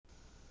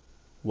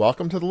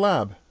Welcome to the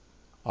lab.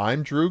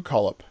 I'm Drew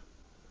Collop.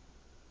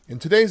 In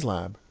today's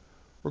lab,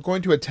 we're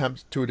going to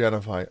attempt to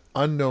identify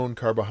unknown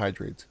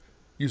carbohydrates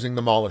using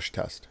the Molisch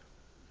test.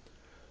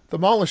 The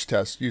Molisch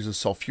test uses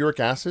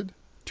sulfuric acid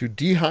to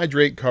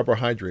dehydrate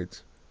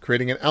carbohydrates,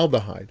 creating an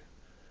aldehyde.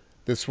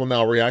 This will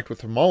now react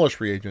with the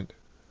Molisch reagent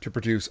to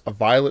produce a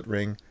violet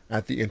ring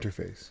at the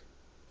interface.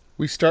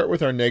 We start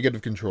with our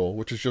negative control,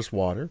 which is just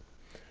water.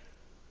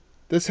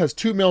 This has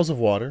 2 ml of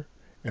water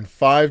and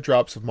 5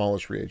 drops of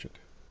Molisch reagent.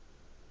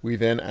 We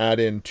then add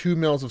in 2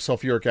 ml of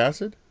sulfuric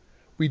acid.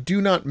 We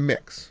do not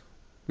mix.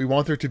 We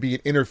want there to be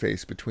an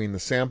interface between the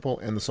sample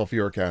and the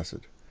sulfuric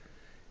acid.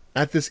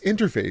 At this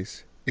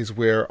interface is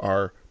where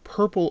our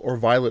purple or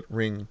violet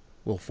ring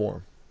will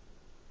form.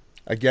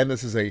 Again,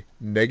 this is a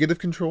negative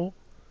control,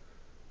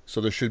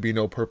 so there should be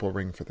no purple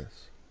ring for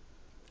this.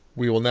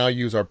 We will now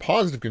use our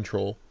positive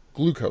control,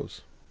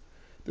 glucose.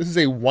 This is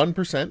a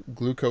 1%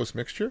 glucose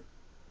mixture.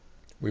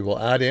 We will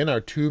add in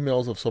our 2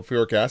 ml of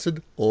sulfuric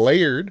acid,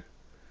 layered.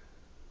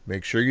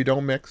 Make sure you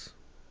don't mix.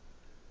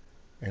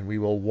 And we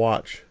will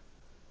watch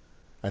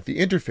at the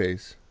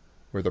interface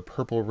where the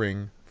purple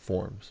ring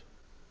forms.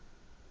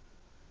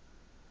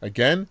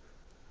 Again,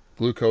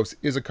 glucose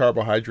is a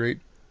carbohydrate,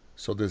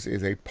 so this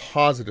is a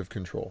positive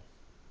control.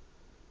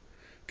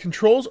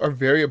 Controls are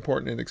very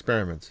important in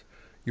experiments.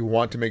 You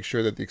want to make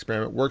sure that the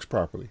experiment works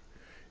properly.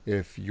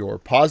 If your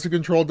positive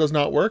control does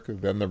not work,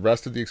 then the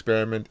rest of the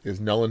experiment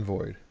is null and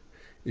void.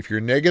 If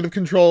your negative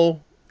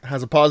control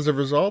has a positive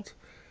result,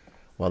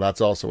 well,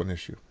 that's also an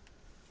issue.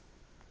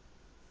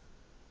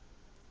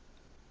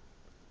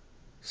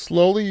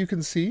 Slowly you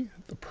can see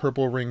the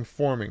purple ring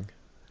forming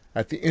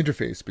at the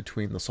interface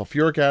between the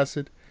sulfuric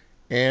acid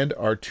and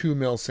our 2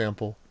 ml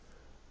sample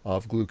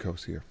of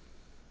glucose here.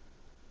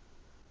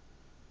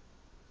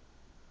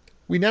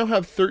 We now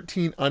have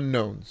 13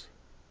 unknowns.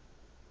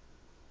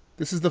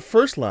 This is the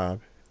first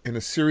lab in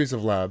a series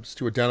of labs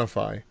to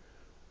identify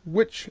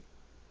which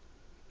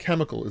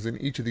chemical is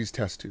in each of these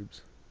test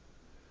tubes.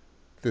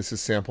 This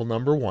is sample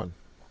number 1.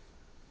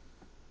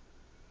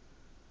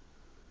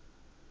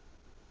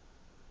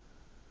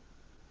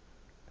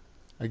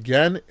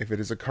 Again, if it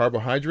is a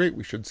carbohydrate,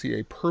 we should see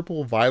a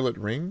purple-violet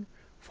ring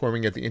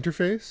forming at the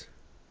interface.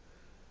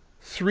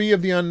 3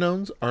 of the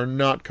unknowns are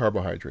not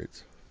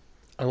carbohydrates.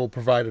 I will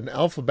provide an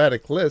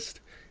alphabetic list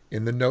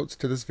in the notes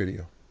to this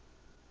video.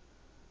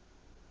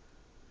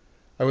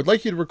 I would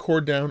like you to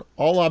record down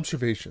all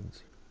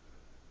observations.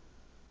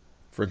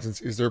 For instance,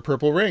 is there a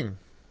purple ring?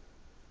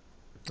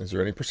 Is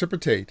there any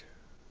precipitate?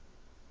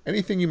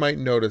 Anything you might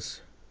notice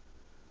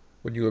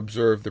when you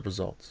observe the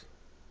results.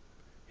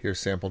 Here's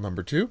sample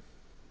number 2.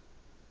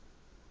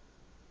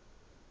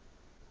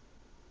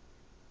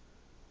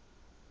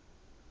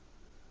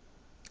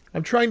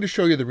 I'm trying to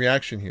show you the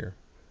reaction here.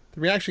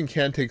 The reaction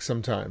can take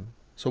some time,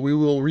 so we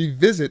will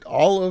revisit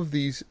all of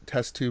these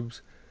test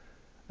tubes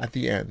at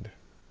the end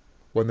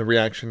when the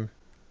reaction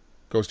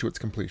goes to its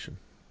completion.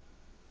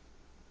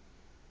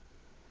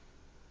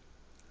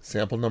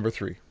 Sample number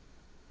 3.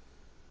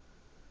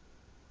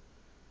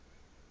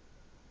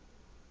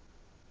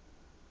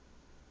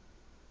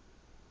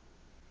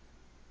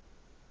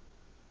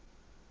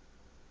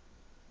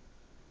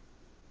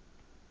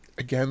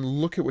 Again,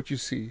 look at what you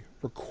see.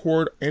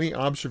 Record any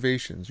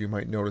observations you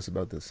might notice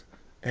about this.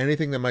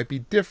 Anything that might be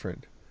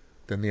different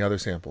than the other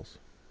samples.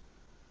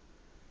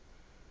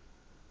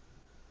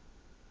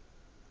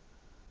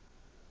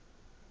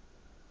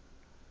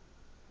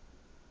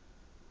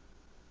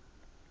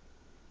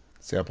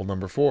 Sample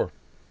number 4.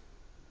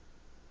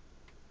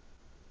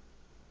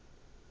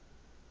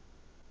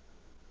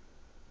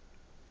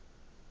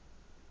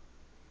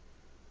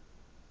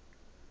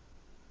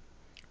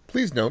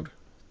 Please note,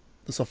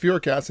 the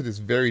sulfuric acid is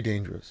very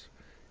dangerous.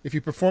 If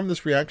you perform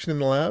this reaction in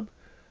the lab,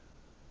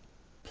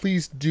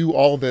 please do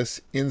all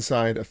this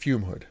inside a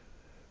fume hood.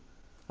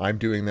 I'm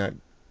doing that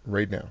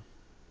right now.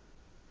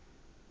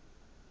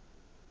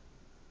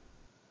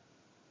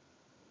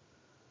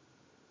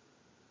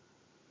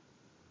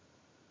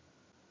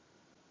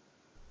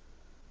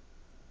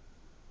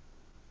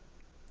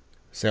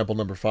 Sample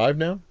number 5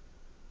 now.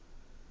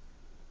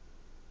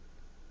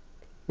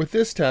 With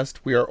this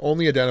test, we are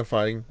only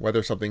identifying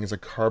whether something is a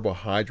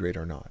carbohydrate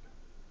or not.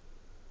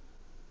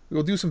 We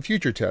will do some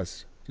future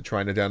tests to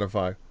try and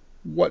identify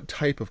what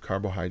type of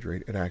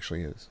carbohydrate it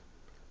actually is.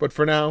 But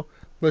for now,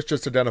 let's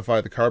just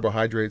identify the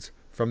carbohydrates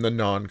from the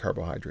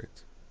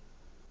non-carbohydrates.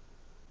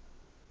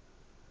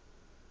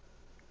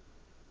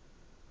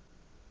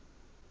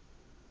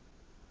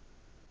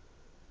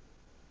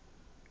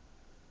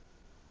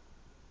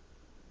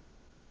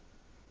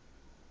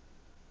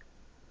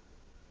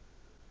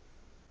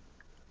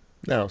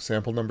 Now,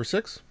 sample number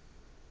 6.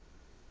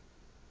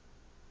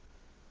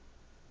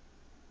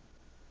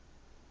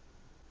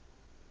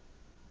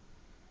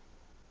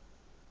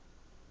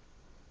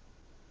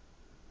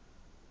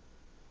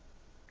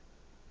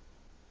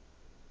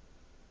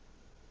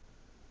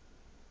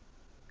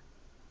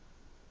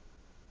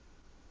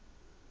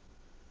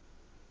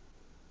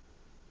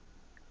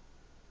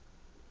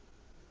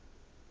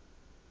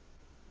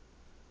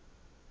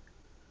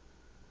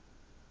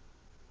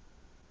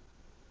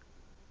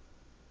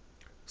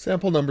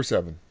 Sample number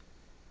 7.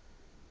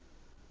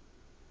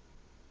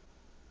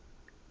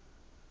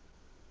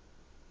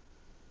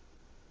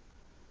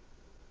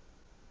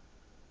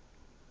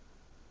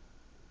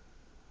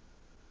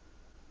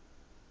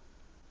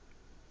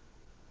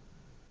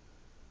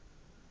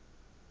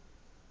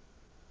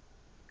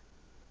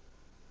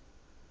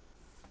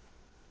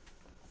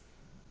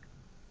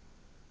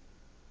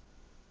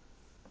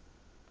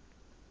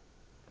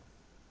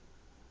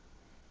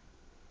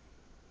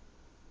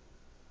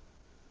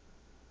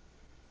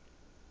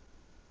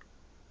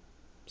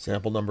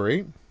 Sample number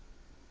 8.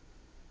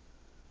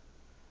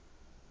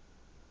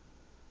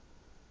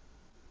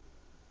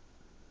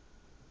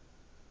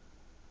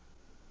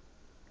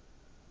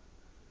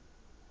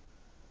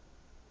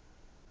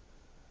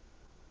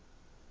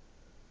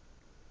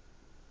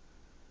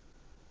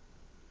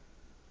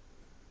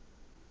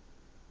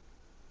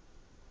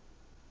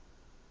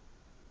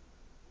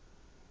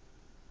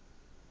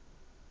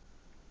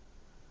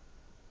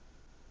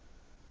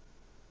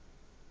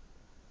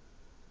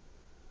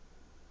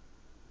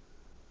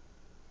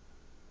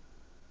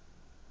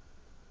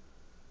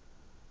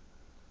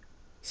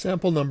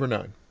 Sample number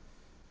 9.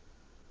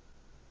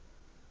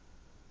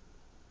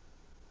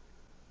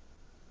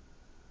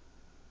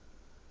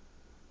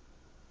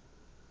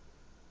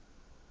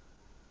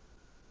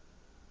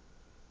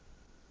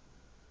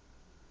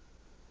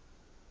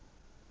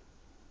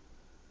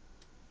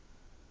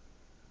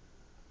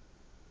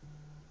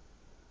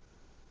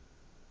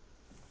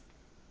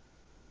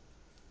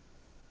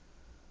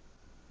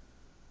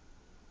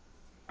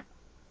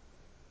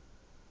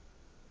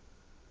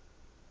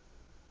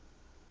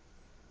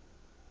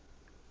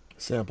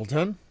 Sample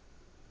 10.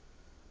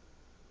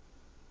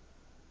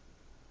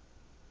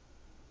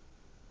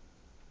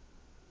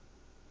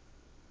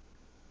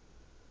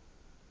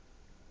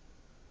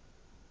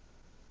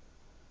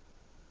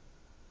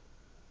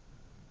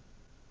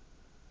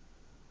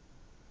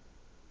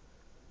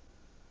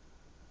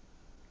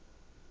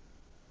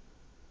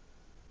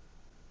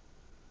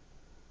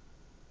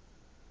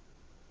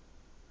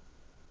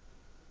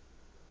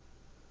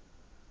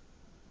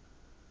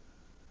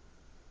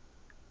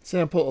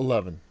 Sample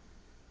 11.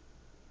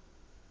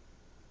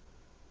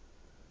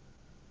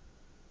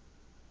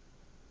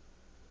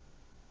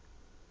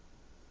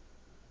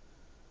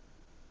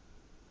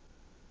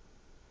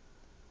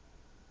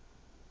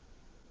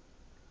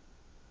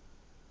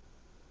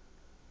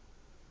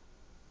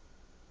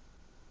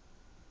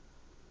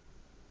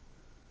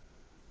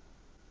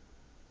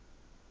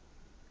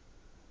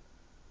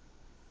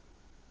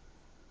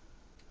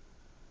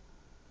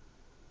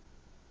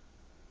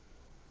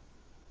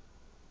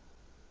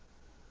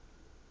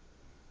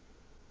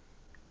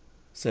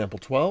 Sample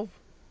 12.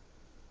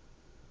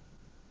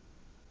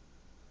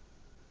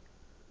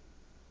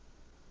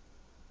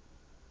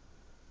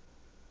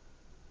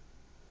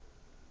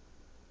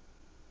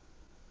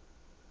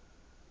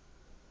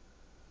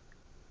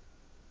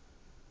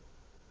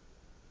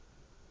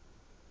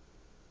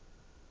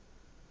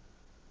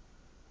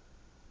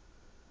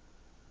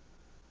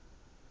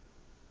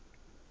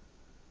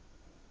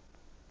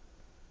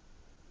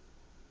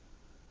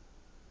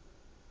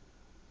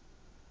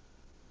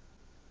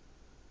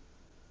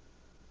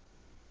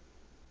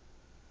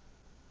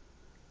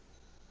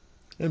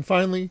 And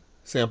finally,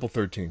 sample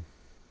 13.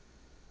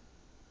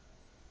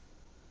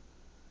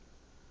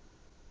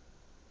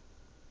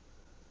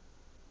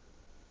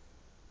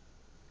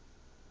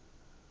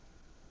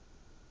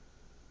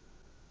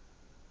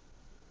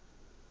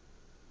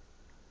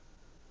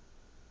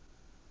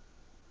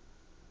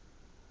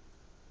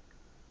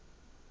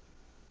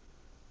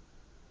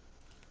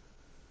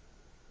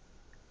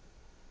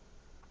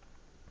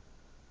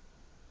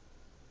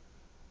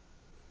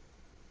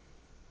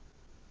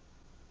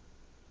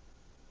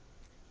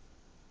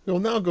 We will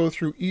now go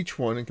through each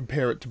one and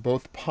compare it to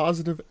both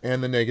positive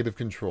and the negative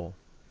control.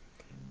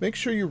 Make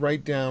sure you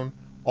write down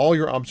all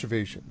your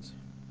observations.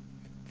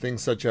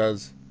 Things such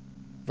as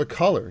the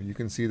color. You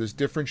can see there's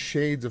different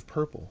shades of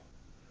purple.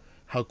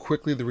 How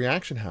quickly the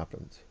reaction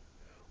happens.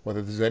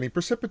 Whether there's any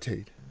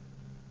precipitate.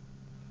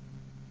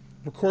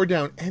 Record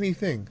down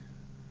anything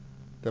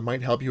that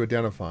might help you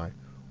identify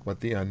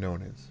what the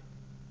unknown is.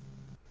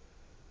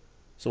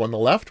 So on the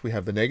left, we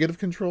have the negative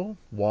control,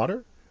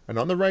 water, and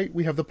on the right,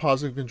 we have the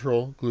positive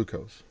control,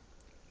 glucose.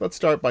 Let's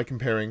start by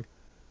comparing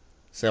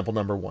sample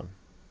number 1.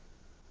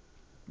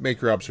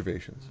 Make your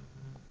observations.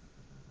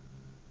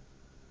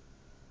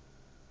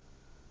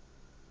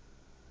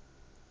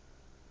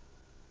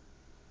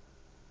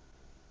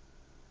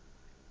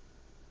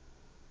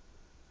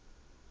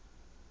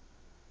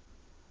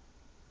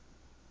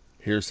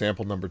 Here's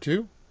sample number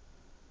 2.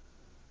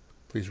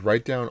 Please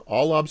write down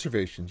all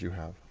observations you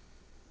have.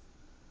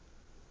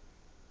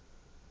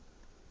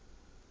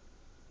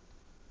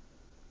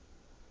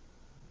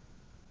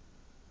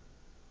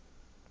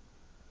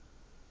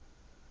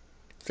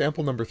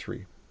 Sample number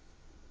 3.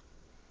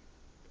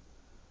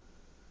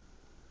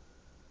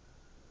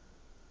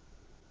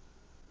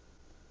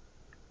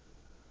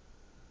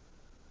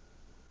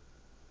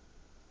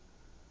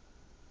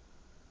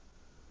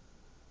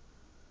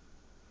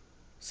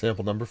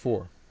 Sample number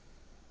 4.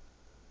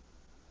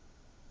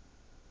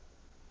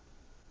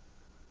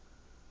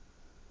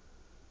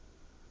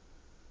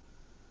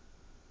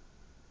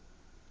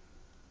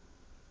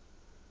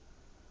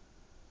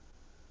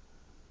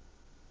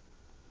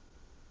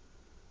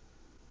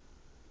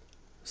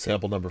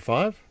 Sample number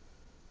 5.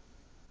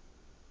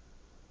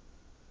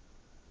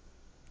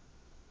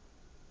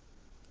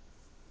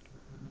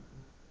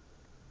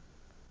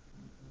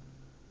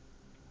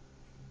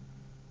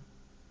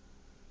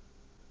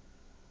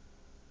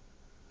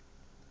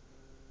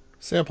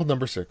 Sample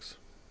number 6.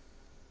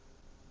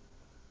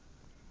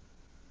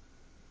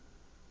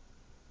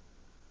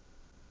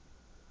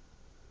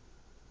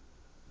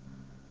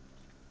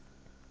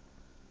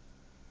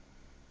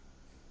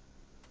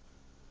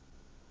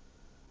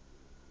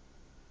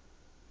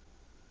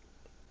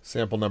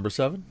 Sample number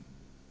 7.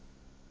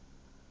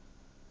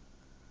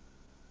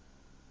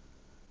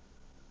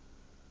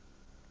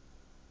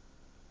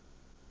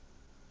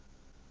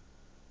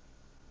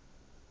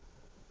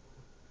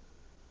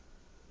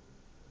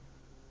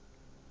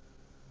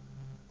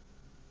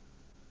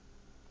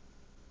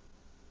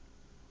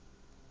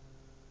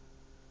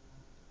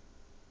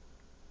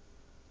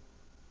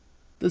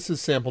 This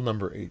is sample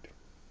number 8.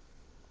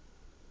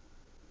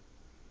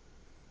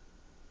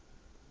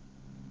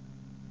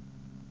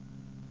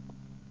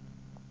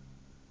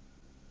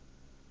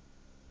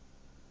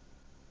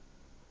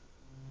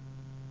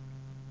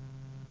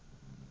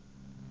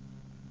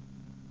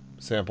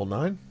 Sample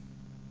 9.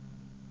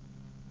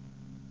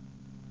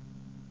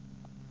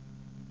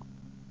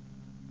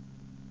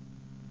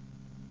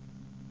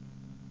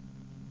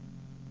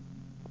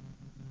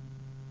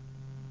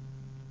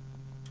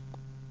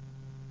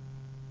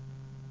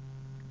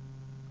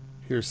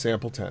 Here's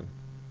sample 10.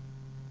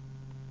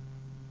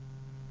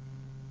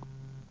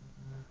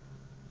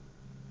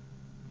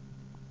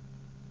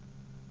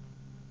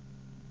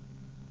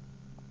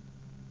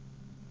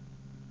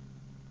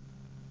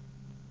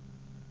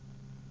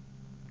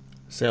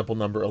 Sample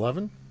number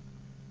 11.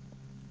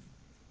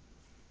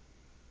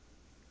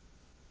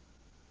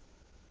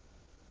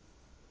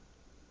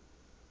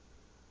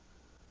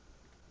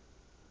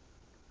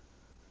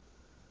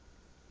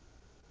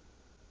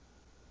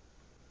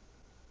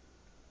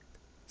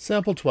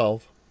 Sample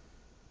 12.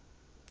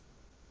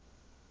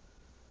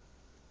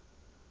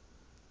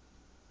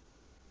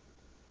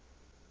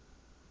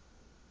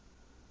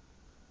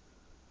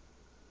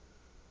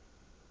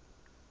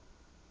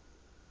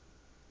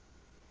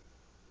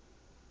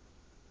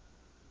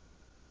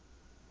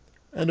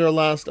 And our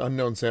last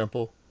unknown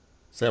sample,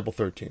 sample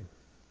 13.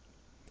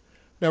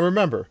 Now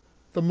remember,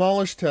 the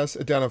Molisch test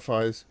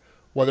identifies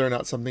whether or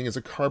not something is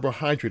a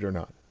carbohydrate or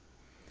not.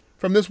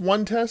 From this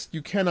one test,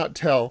 you cannot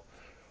tell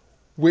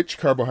which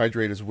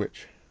carbohydrate is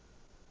which.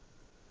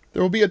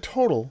 There will be a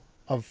total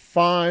of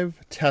 5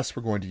 tests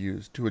we're going to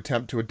use to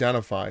attempt to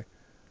identify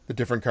the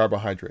different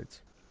carbohydrates.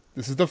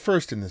 This is the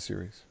first in the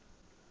series.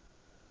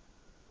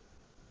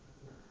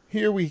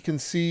 Here we can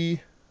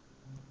see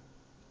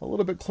a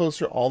little bit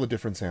closer all the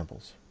different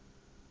samples.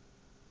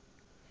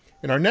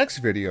 In our next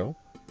video,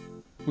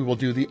 we will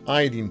do the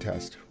iodine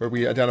test, where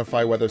we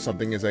identify whether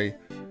something is a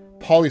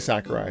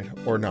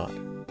polysaccharide or not.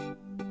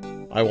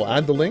 I will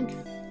add the link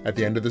at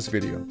the end of this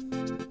video.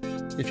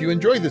 If you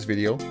enjoyed this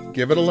video,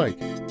 give it a like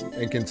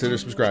and consider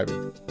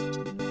subscribing.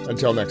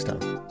 Until next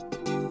time.